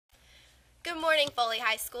Good morning, Foley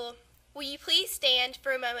High School. Will you please stand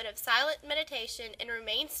for a moment of silent meditation and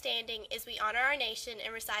remain standing as we honor our nation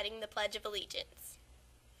in reciting the Pledge of Allegiance.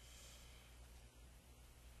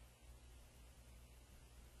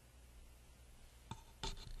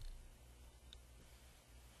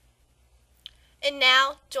 And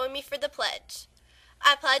now, join me for the pledge.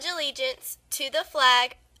 I pledge allegiance to the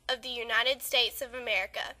flag of the United States of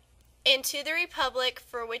America and to the republic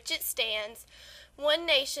for which it stands, one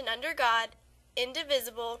nation under God,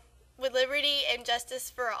 indivisible, with liberty and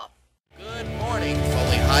justice for all. Good morning,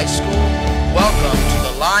 Foley High School. Welcome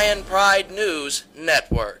to the Lion Pride News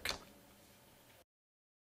Network.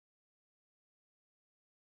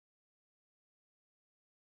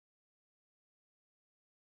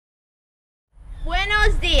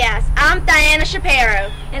 Buenos dias, I'm Diana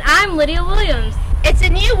Shapiro. And I'm Lydia Williams. It's a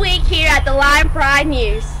new week here at the Lion Pride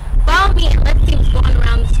News. Follow me and let's see what's going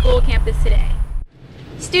around the school campus today.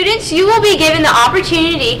 Students, you will be given the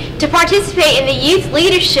opportunity to participate in the Youth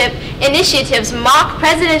Leadership Initiative's mock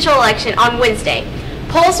presidential election on Wednesday.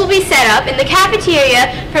 Polls will be set up in the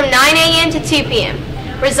cafeteria from 9 a.m. to 2 p.m.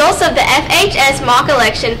 Results of the FHS mock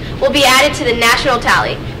election will be added to the national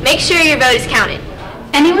tally. Make sure your vote is counted.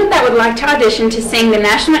 Anyone that would like to audition to sing the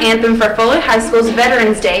national anthem for Foley High School's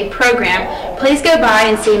Veterans Day program, please go by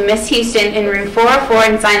and see Miss Houston in room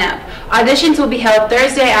 404 and sign up. Auditions will be held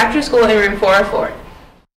Thursday after school in room 404.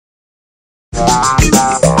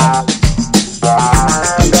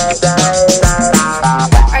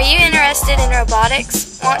 Are you interested in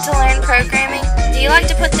robotics? Want to learn programming? Do you like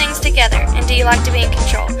to put things together? And do you like to be in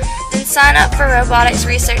control? Then sign up for Robotics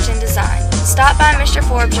Research and Design. Stop by Mr.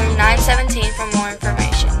 Forbes room 917 for more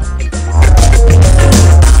information.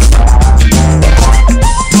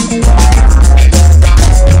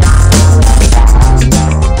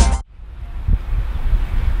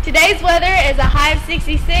 Today's weather is a high of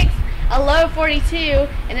 66, a low of 42,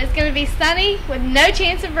 and it's going to be sunny with no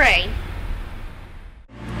chance of rain.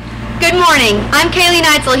 Good morning. I'm Kaylee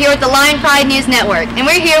Neitzel here with the Lion Pride News Network, and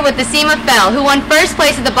we're here with Decima Fell, who won first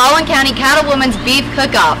place at the Baldwin County Cattlewoman's Beef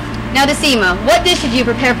Cook-Off. Now, Decima, what dish did you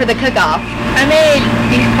prepare for the cook-off? I made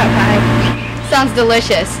beef pot pie. Sounds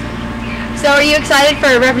delicious. So, are you excited for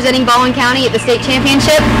representing Baldwin County at the state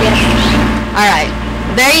championship? Yes. All right.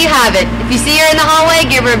 There you have it. If you see her in the hallway,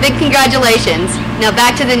 give her a big congratulations. Now,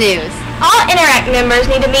 back to the news. All Interact members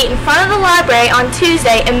need to meet in front of the library on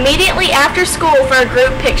Tuesday immediately after school for a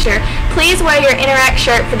group picture. Please wear your Interact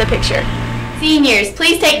shirt for the picture. Seniors,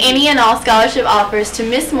 please take any and all scholarship offers to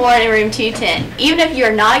Miss Moore in room 210. Even if you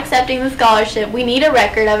are not accepting the scholarship, we need a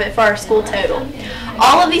record of it for our school total.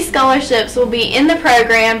 All of these scholarships will be in the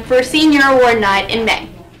program for Senior Award Night in May.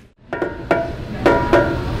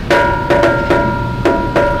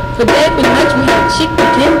 For breakfast lunch we had chicken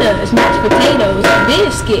tenders, mashed potatoes,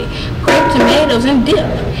 biscuit, grape tomatoes, and dip.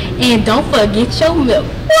 And don't forget your milk.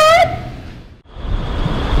 What?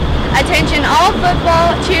 Attention all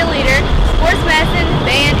football, cheerleader, sports medicine,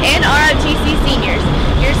 band, and ROTC seniors.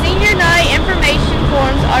 Your senior night information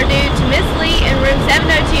forms are due to Miss Lee in room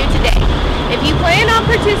 702 today. If you plan on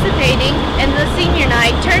participating in the senior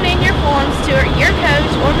night, turn in your forms to your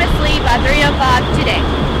coach or Miss Lee by 3:05 today.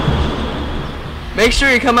 Make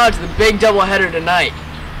sure you come out to the big doubleheader tonight.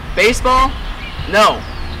 Baseball? No,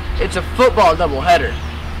 it's a football doubleheader.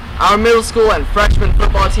 Our middle school and freshman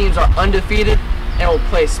football teams are undefeated and will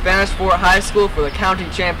play Spanish Fort High School for the county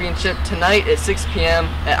championship tonight at 6 p.m.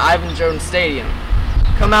 at Ivan Jones Stadium.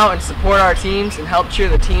 Come out and support our teams and help cheer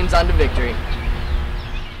the teams on to victory.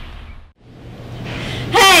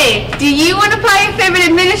 Hey, do you want to play your favorite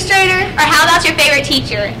administrator? Or how about your favorite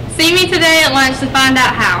teacher? See me today at lunch to find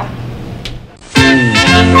out how.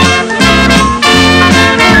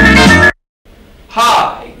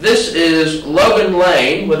 Hi, this is Logan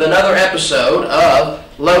Lane with another episode of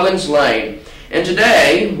Logan's Lane. And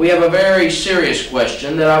today we have a very serious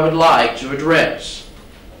question that I would like to address.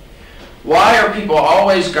 Why are people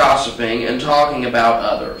always gossiping and talking about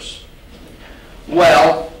others?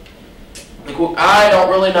 Well, I don't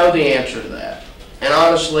really know the answer to that. And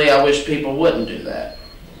honestly, I wish people wouldn't do that.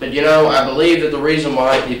 But you know, I believe that the reason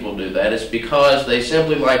why people do that is because they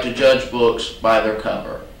simply like to judge books by their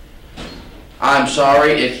cover. I'm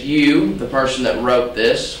sorry if you, the person that wrote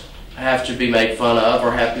this, have to be made fun of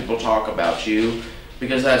or have people talk about you,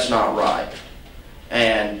 because that's not right.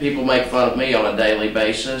 And people make fun of me on a daily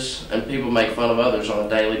basis, and people make fun of others on a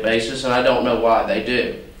daily basis, and I don't know why they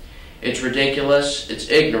do. It's ridiculous, it's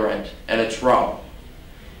ignorant, and it's wrong.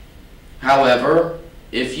 However,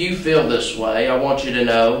 if you feel this way, I want you to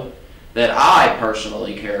know that I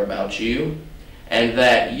personally care about you, and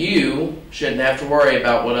that you shouldn't have to worry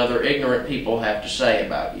about what other ignorant people have to say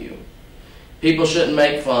about you. People shouldn't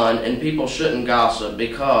make fun, and people shouldn't gossip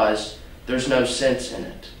because there's no sense in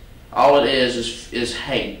it. All it is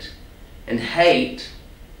hate. And hate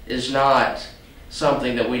is not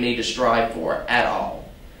something that we need to strive for at all.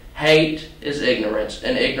 Hate is ignorance,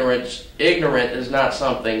 and ignorant is not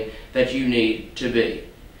something that you need to be.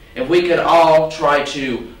 If we could all try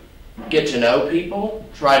to get to know people,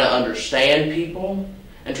 try to understand people,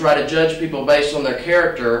 and try to judge people based on their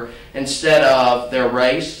character instead of their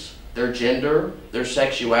race, their gender, their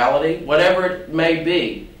sexuality, whatever it may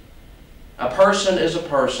be. A person is a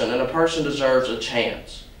person, and a person deserves a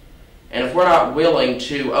chance. And if we're not willing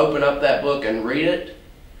to open up that book and read it,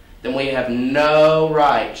 then we have no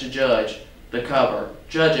right to judge the cover.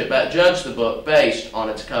 Judge the book based on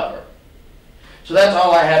its cover. So that's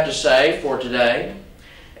all I have to say for today.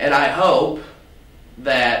 And I hope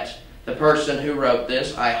that the person who wrote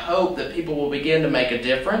this, I hope that people will begin to make a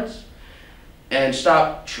difference and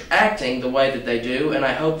stop acting the way that they do. And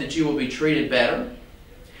I hope that you will be treated better.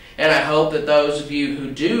 And I hope that those of you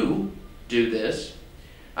who do this,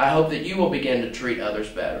 I hope that you will begin to treat others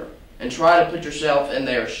better and try to put yourself in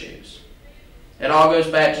their shoes. It all goes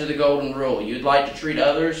back to the golden rule. You'd like to treat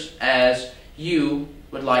others as you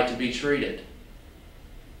would like to be treated.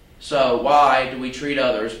 So why do we treat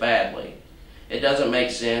others badly? It doesn't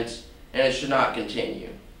make sense, and it should not continue.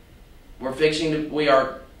 We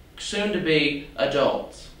are soon to be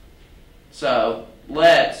adults. So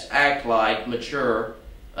let's act like mature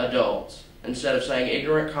adults instead of saying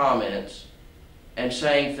ignorant comments and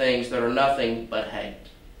saying things that are nothing but hate.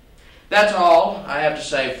 That's all I have to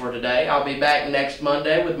say for today. I'll be back next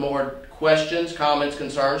Monday with more questions, comments,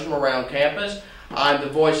 concerns from around campus. I'm the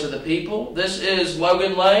voice of the people. This is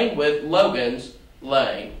Logan Lane with Logan's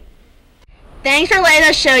Lane. Thanks for letting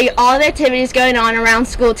us show you all the activities going on around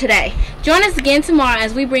school today. Join us again tomorrow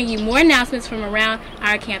as we bring you more announcements from around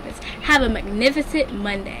our campus. Have a magnificent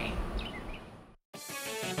Monday.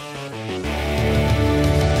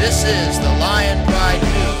 This is the Lion Pride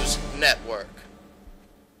News Network.